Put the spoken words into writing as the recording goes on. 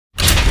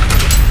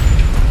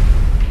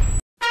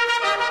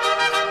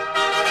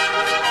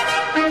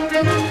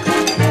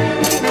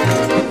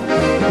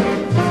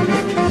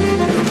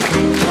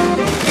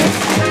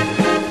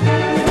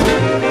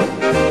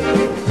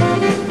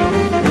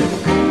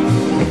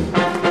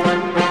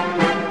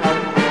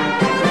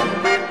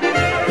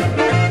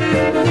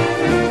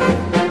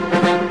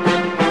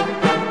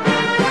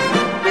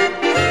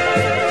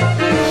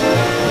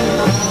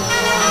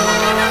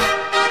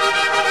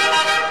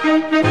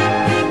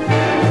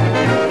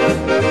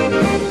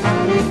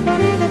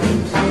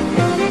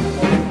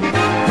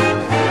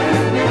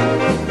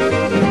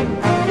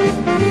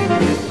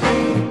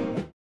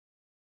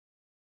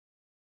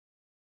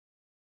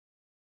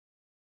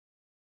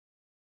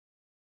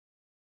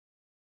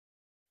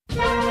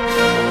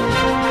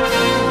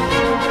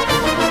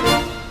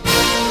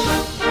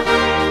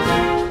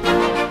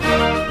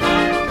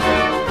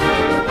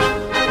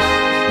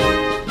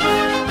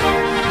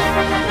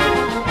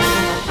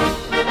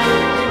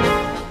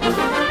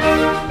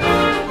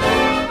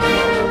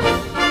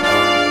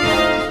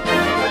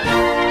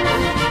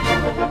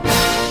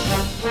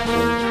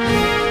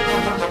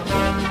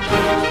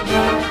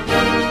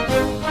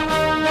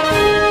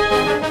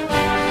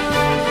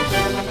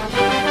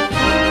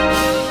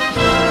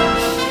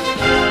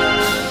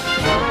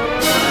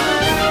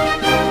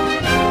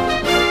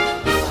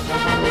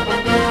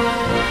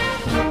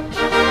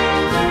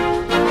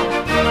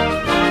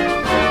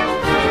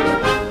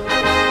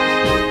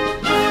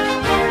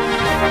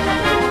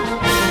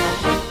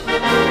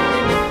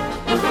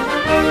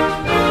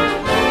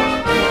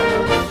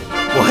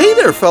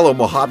there, fellow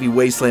Mojave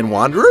Wasteland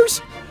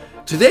wanderers!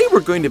 Today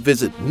we're going to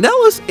visit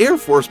Nellis Air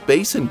Force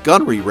Base and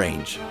Gunnery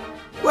Range.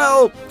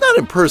 Well, not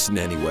in person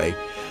anyway,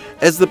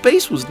 as the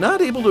base was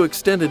not able to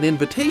extend an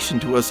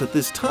invitation to us at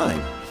this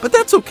time. But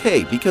that's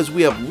okay, because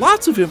we have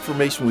lots of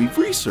information we've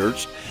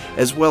researched,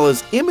 as well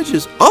as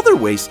images other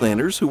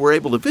Wastelanders who were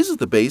able to visit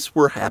the base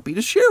were happy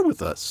to share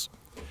with us.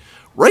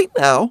 Right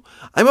now,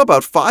 I'm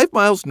about 5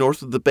 miles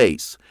north of the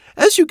base.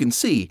 As you can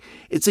see,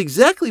 it's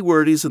exactly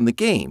where it is in the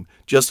game,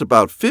 just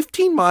about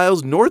 15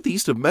 miles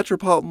northeast of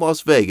metropolitan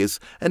Las Vegas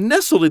and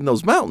nestled in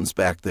those mountains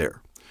back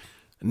there.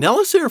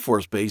 Nellis Air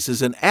Force Base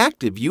is an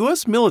active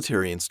U.S.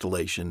 military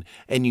installation,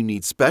 and you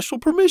need special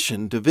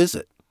permission to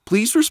visit.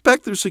 Please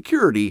respect their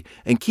security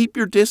and keep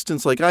your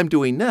distance like I'm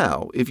doing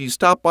now if you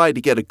stop by to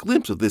get a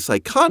glimpse of this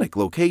iconic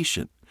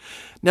location.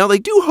 Now, they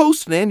do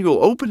host an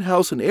annual open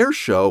house and air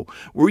show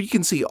where you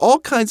can see all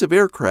kinds of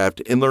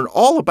aircraft and learn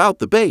all about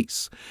the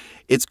base.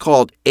 It's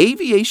called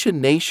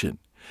Aviation Nation.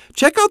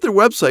 Check out their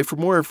website for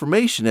more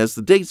information, as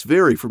the dates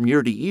vary from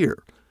year to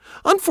year.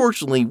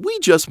 Unfortunately, we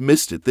just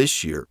missed it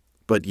this year.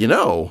 But you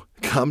know,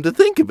 come to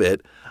think of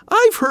it,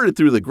 I've heard it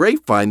through the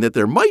grapevine that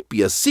there might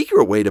be a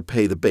secret way to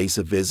pay the base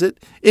a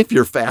visit if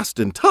you're fast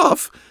and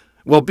tough.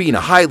 Well, being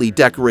a highly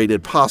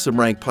decorated possum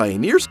rank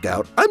pioneer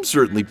scout, I'm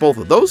certainly both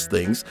of those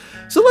things,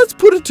 so let's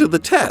put it to the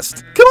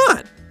test. Come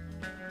on!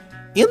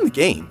 In the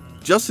game,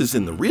 just as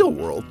in the real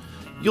world,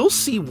 you'll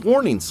see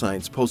warning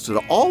signs posted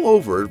all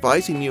over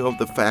advising you of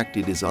the fact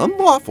it is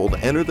unlawful to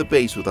enter the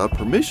base without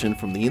permission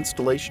from the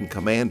installation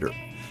commander.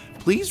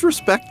 Please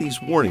respect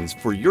these warnings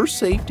for your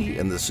safety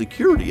and the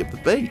security of the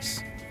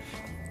base.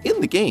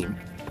 In the game,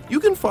 you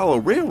can follow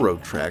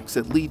railroad tracks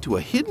that lead to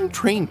a hidden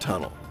train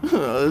tunnel,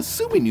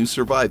 assuming you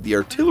survive the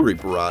artillery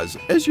barrage,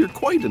 as you're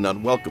quite an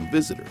unwelcome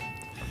visitor.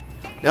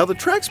 Now, the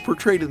tracks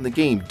portrayed in the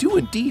game do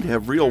indeed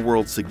have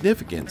real-world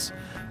significance,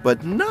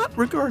 but not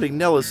regarding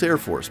Nellis Air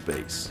Force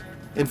Base.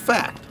 In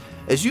fact,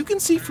 as you can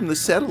see from the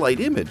satellite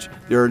image,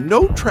 there are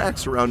no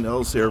tracks around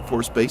Nellis Air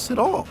Force Base at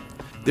all.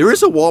 There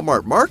is a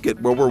Walmart market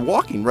where we're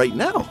walking right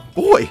now.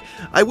 Boy,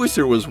 I wish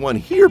there was one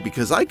here,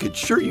 because I could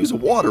sure use a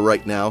water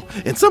right now.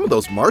 And some of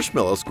those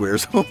marshmallow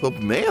squares, oh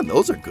man,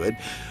 those are good.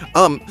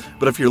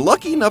 But if you're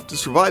lucky enough to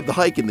survive the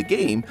hike in the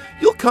game,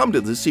 you'll come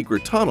to the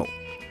secret tunnel.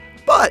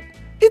 But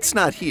it's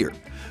not here.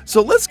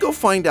 So let's go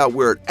find out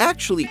where it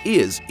actually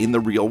is in the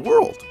real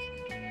world.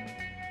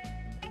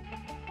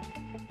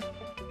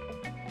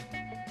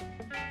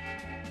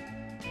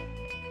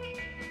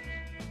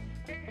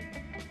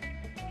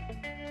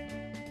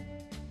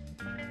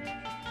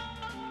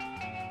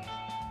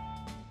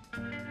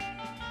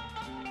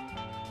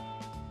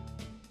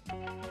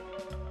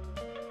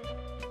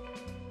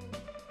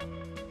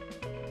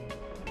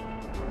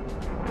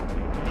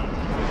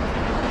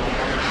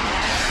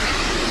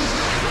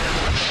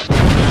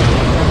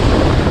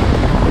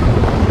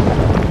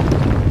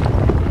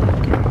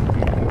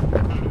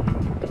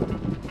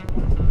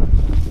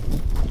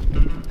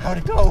 How'd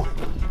it go?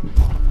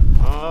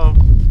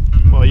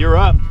 Well, you're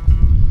up.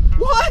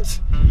 What?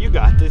 You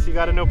got this. You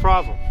got it, no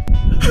problem.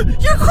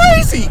 You're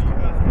crazy!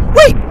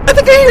 Wait, I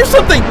think I hear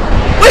something!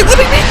 Wait, let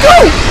me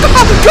go!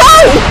 Go!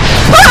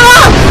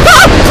 Ah!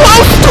 Ah!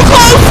 Close! Too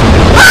close!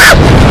 Ah!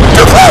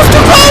 Too close!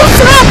 Too close!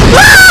 Ah!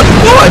 Ah!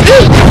 What do I do?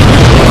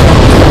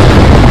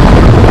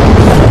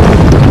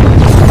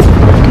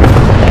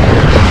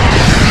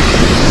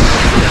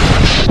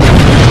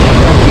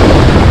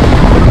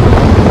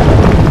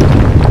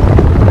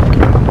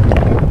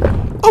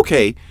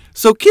 Okay,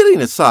 so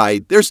kidding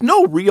aside, there's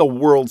no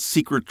real-world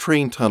secret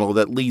train tunnel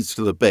that leads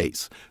to the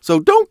base, so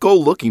don't go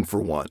looking for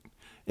one.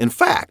 In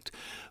fact,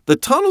 the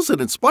tunnels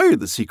that inspired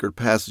the secret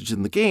passage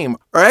in the game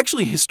are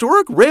actually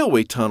historic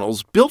railway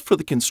tunnels built for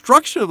the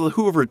construction of the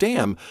Hoover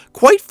Dam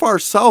quite far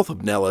south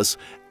of Nellis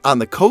on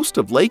the coast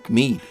of Lake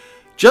Mead.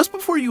 Just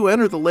before you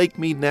enter the Lake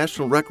Mead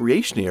National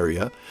Recreation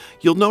Area,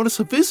 you'll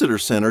notice a visitor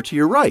center to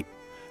your right.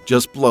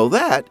 Just below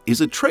that is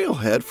a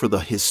trailhead for the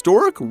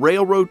historic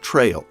Railroad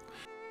Trail.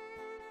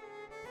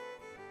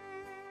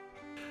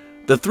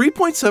 The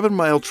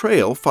 3.7-mile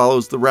trail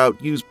follows the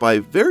route used by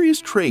various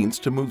trains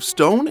to move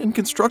stone and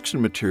construction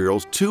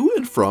materials to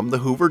and from the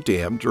Hoover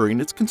Dam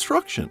during its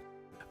construction.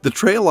 The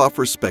trail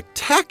offers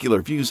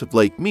spectacular views of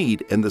Lake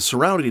Mead and the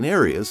surrounding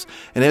areas,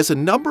 and has a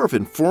number of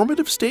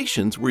informative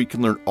stations where you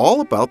can learn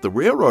all about the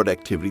railroad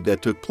activity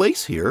that took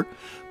place here,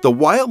 the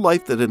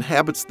wildlife that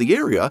inhabits the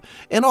area,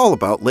 and all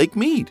about Lake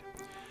Mead.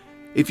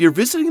 If you're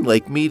visiting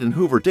Lake Mead and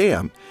Hoover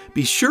Dam,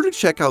 be sure to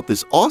check out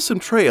this awesome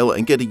trail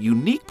and get a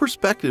unique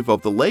perspective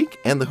of the lake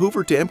and the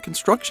Hoover Dam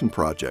construction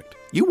project.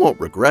 You won't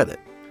regret it.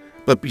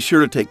 But be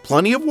sure to take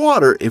plenty of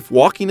water if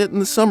walking it in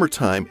the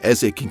summertime,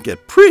 as it can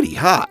get pretty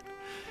hot.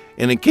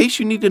 And in case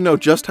you need to know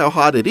just how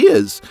hot it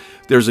is,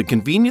 there's a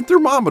convenient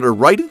thermometer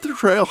right at the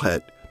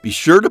trailhead. Be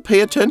sure to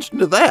pay attention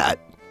to that.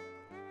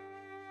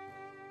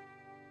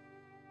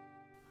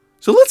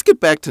 So let's get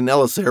back to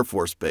Nellis Air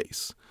Force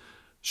Base.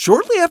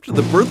 Shortly after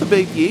the birth of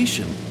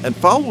aviation and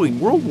following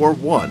World War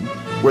I,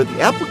 where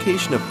the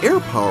application of air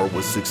power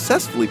was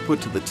successfully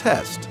put to the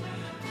test,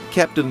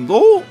 Captain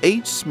Lowell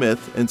H.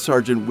 Smith and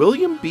Sergeant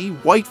William B.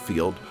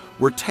 Whitefield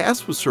were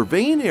tasked with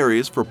surveying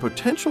areas for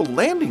potential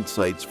landing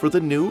sites for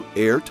the new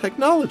air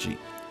technology.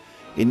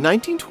 In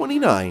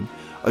 1929,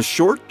 a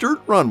short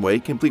dirt runway,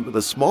 complete with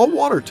a small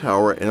water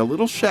tower and a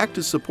little shack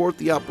to support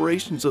the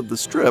operations of the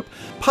Strip,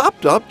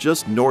 popped up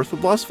just north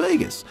of Las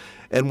Vegas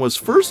and was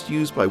first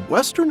used by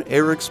Western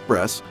Air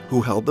Express, who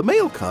held the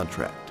mail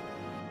contract.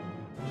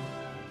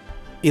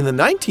 In the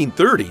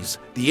 1930s,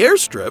 the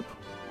airstrip,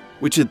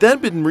 which had then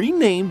been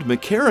renamed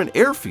McCarran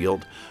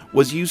Airfield,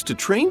 was used to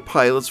train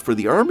pilots for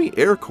the Army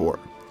Air Corps.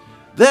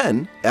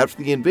 Then,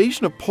 after the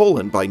invasion of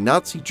Poland by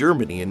Nazi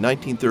Germany in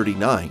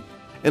 1939,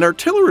 an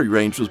artillery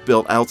range was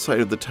built outside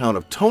of the town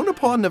of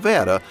Tonopah,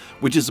 Nevada,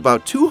 which is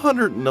about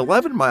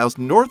 211 miles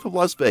north of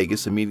Las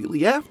Vegas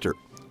immediately after.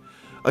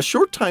 A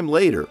short time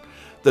later,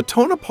 the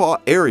Tonopah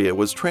area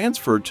was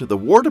transferred to the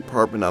War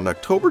Department on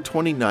October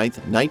 29,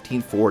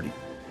 1940.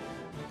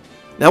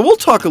 Now we'll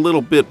talk a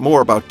little bit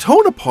more about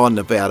Tonopah,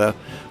 Nevada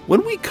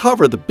when we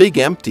cover the Big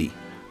Empty.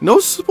 No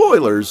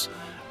spoilers,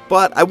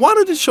 but I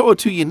wanted to show it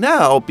to you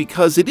now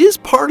because it is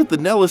part of the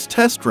Nellis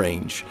test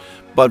range,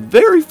 but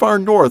very far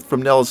north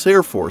from Nellis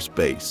Air Force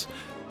Base.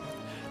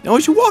 Now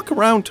as you walk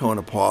around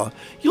Tonopah,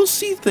 you'll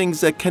see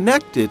things that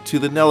connect it to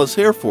the Nellis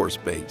Air Force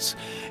Base,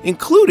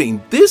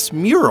 including this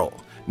mural.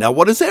 Now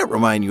what does that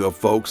remind you of,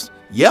 folks?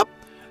 Yep,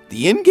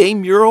 the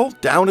in-game mural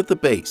down at the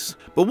base.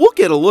 But we'll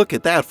get a look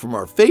at that from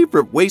our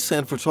favorite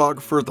wasteland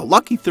photographer, the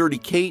Lucky 30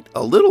 Kate,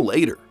 a little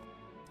later.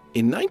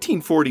 In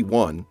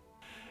 1941,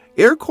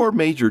 Air Corps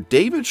Major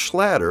David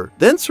Schlatter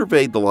then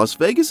surveyed the Las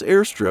Vegas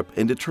airstrip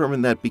and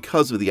determined that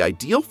because of the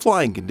ideal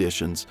flying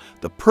conditions,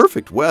 the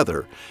perfect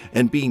weather,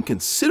 and being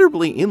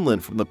considerably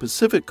inland from the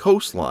Pacific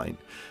coastline,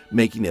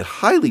 making it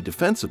highly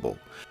defensible,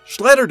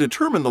 Schlatter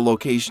determined the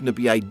location to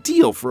be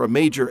ideal for a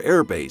major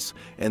airbase,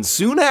 and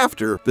soon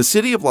after, the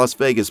city of Las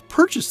Vegas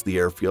purchased the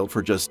airfield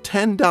for just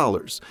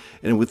 $10,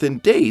 and within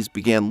days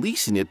began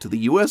leasing it to the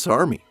U.S.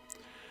 Army.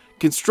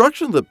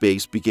 Construction of the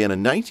base began in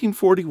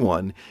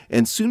 1941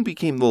 and soon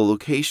became the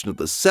location of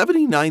the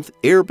 79th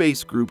Air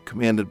Base Group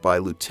commanded by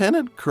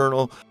Lieutenant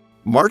Colonel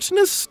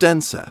Martinus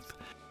Stenseth.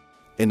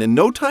 And in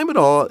no time at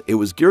all, it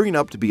was gearing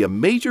up to be a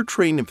major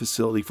training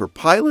facility for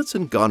pilots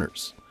and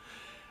gunners.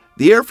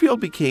 The airfield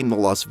became the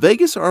Las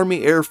Vegas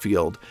Army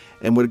Airfield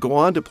and would go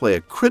on to play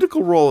a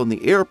critical role in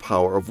the air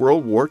power of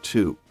World War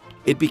II.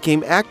 It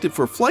became active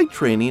for flight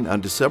training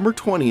on December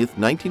 20th,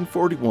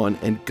 1941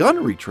 and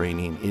gunnery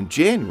training in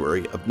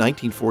January of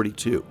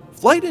 1942.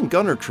 Flight and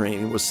gunner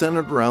training was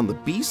centered around the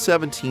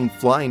B-17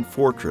 Flying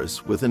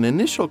Fortress with an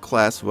initial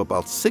class of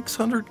about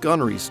 600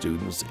 gunnery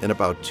students and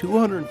about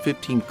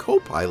 215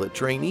 co-pilot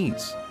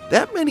trainees.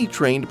 That many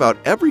trained about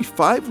every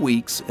 5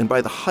 weeks, and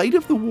by the height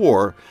of the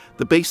war,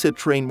 the base had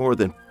trained more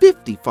than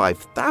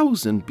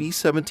 55,000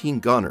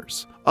 B-17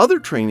 gunners. Other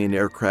training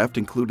aircraft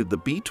included the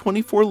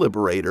B-24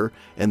 Liberator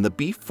and the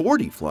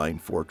B-40 Flying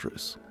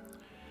Fortress.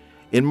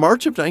 In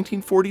March of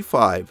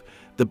 1945,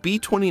 the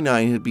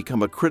B-29 had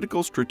become a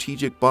critical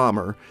strategic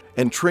bomber,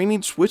 and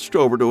training switched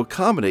over to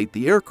accommodate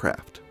the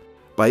aircraft.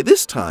 By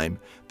this time,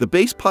 the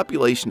base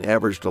population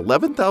averaged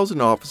 11,000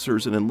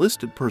 officers and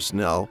enlisted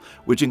personnel,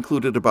 which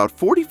included about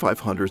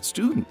 4,500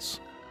 students.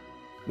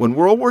 When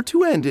World War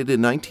II ended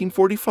in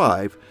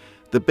 1945,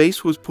 the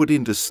base was put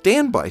into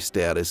standby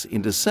status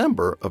in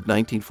December of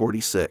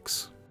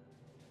 1946.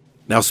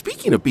 Now,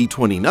 speaking of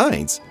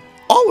B-29s,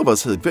 all of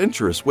us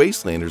adventurous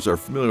wastelanders are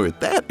familiar with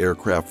that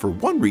aircraft for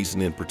one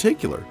reason in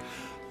particular,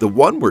 the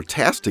one we're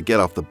tasked to get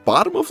off the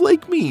bottom of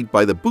Lake Mead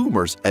by the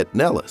boomers at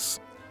Nellis.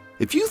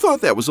 If you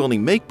thought that was only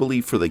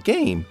make-believe for the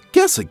game,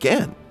 guess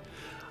again.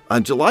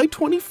 On July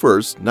 21,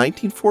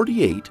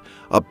 1948,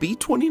 a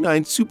B-29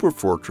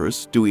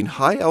 Superfortress doing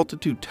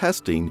high-altitude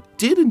testing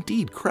did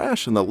indeed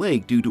crash on the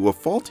lake due to a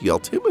faulty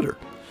altimeter.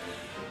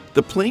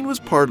 The plane was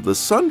part of the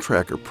Sun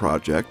Tracker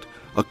project,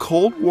 a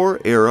Cold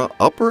War-era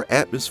upper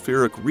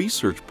atmospheric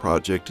research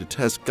project to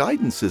test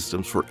guidance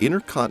systems for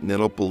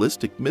intercontinental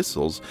ballistic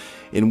missiles,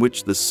 in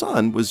which the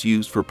sun was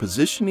used for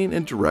positioning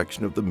and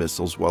direction of the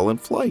missiles while in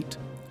flight.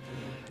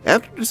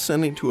 After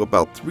descending to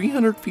about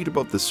 300 feet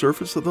above the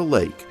surface of the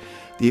lake,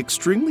 the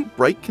extremely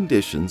bright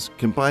conditions,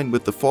 combined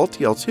with the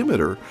faulty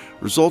altimeter,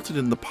 resulted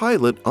in the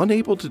pilot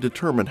unable to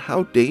determine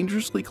how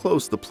dangerously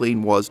close the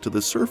plane was to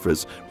the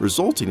surface,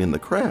 resulting in the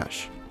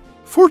crash.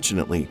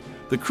 Fortunately,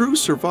 the crew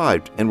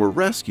survived and were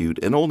rescued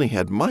and only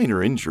had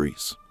minor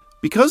injuries.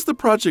 Because the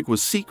project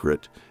was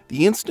secret,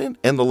 the incident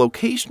and the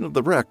location of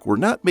the wreck were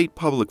not made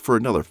public for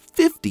another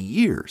 50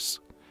 years.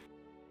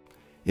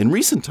 In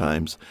recent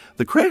times,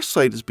 the crash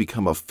site has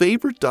become a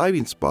favorite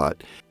diving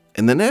spot,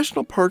 and the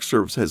National Park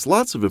Service has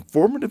lots of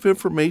informative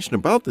information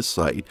about the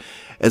site,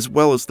 as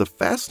well as the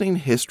fascinating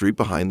history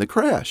behind the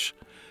crash.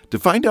 To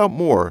find out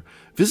more,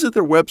 visit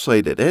their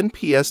website at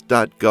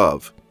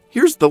nps.gov.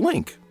 Here's the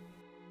link.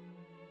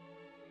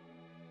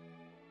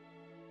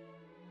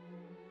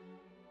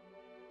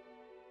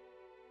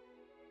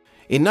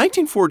 In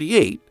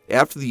 1948,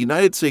 after the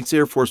United States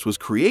Air Force was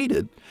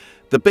created,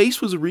 The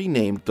base was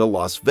renamed the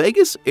Las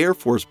Vegas Air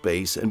Force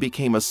Base and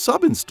became a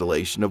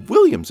sub-installation of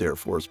Williams Air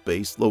Force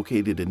Base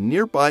located in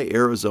nearby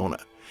Arizona,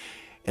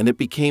 and it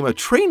became a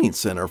training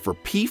center for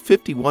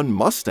P-51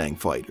 Mustang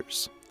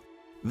fighters.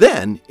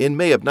 Then, in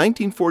May of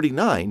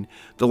 1949,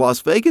 the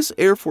Las Vegas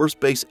Air Force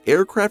Base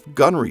Aircraft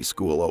Gunnery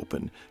School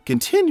opened,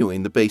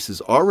 continuing the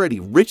base's already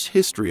rich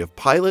history of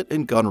pilot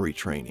and gunnery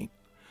training.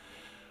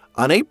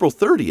 On April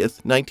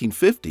 30th,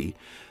 1950,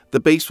 the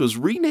base was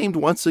renamed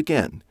once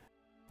again,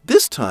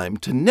 this time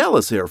to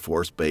Nellis Air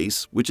Force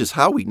Base, which is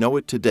how we know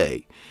it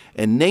today,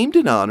 and named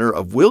in honor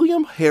of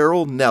William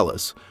Harold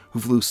Nellis, who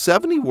flew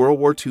 70 World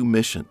War II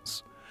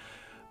missions.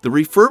 The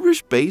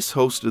refurbished base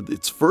hosted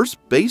its first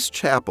base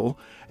chapel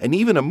and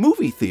even a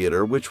movie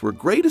theater, which were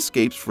great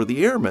escapes for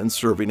the airmen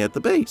serving at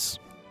the base.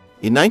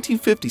 In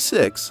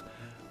 1956,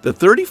 the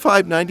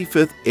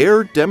 3595th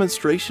Air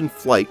Demonstration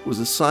Flight was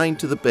assigned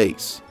to the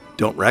base.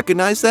 Don't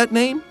recognize that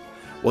name?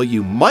 Well,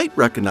 you might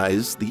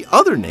recognize the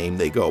other name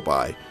they go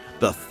by,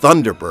 the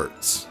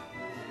Thunderbirds.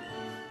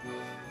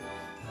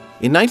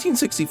 In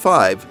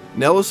 1965,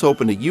 Nellis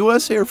opened a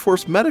U.S. Air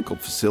Force medical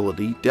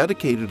facility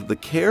dedicated to the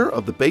care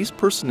of the base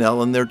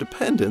personnel and their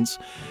dependents,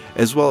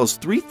 as well as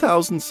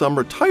 3,000 some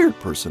retired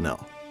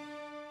personnel.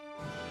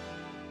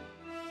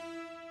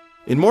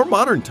 In more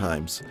modern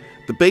times,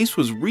 the base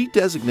was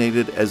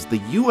redesignated as the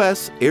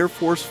U.S. Air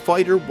Force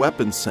Fighter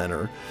Weapons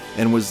Center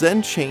and was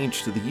then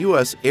changed to the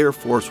U.S. Air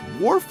Force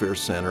Warfare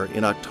Center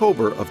in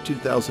October of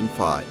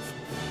 2005.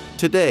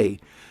 Today,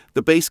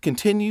 the base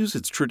continues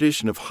its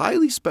tradition of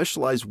highly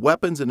specialized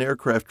weapons and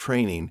aircraft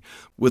training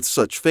with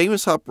such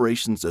famous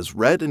operations as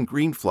Red and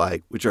Green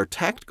Flag, which are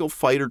tactical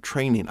fighter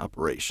training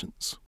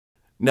operations.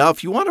 Now,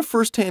 if you want a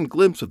first-hand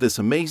glimpse of this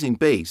amazing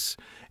base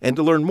and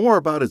to learn more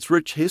about its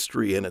rich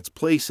history and its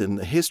place in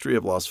the history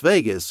of Las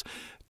Vegas,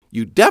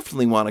 you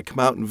definitely want to come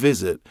out and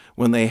visit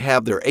when they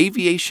have their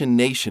Aviation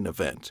Nation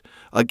event.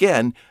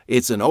 Again,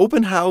 it's an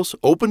open house,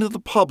 open to the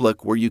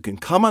public, where you can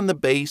come on the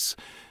base,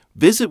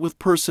 visit with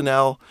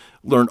personnel,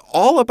 learn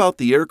all about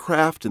the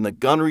aircraft and the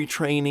gunnery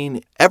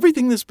training,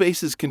 everything this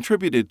base has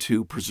contributed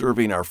to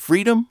preserving our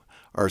freedom,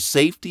 our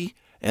safety,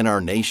 and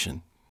our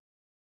nation.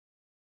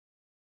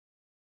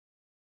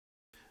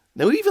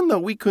 Now, even though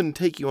we couldn't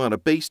take you on a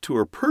base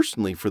tour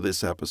personally for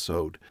this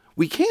episode,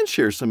 we can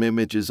share some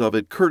images of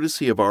it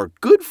courtesy of our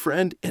good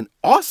friend and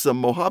awesome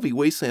Mojave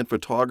Wasteland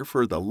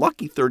photographer, the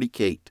Lucky 30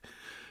 Kate,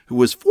 who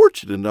was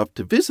fortunate enough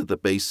to visit the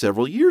base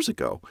several years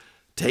ago.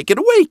 Take it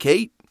away,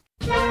 Kate.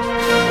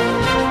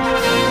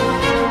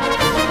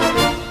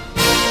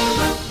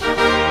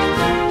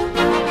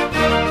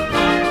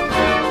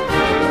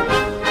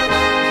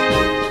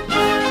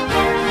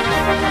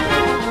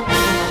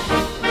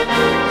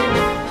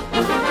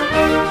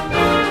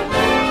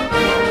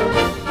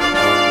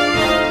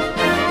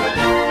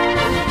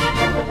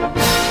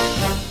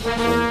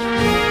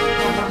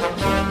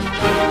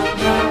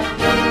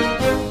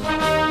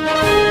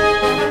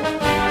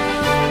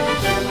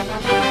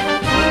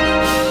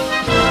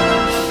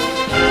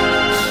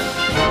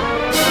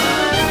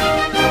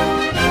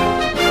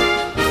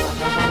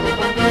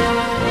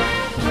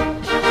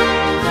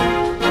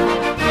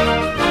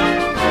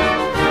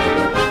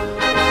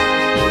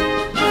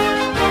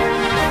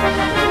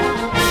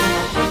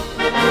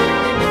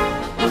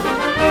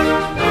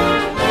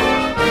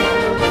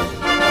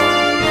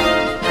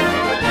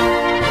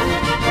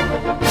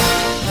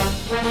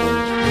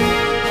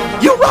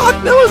 You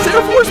rock, Nellis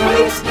Air Force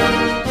Base!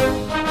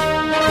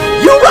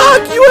 You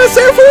rock, U.S.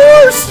 Air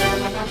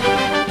Force!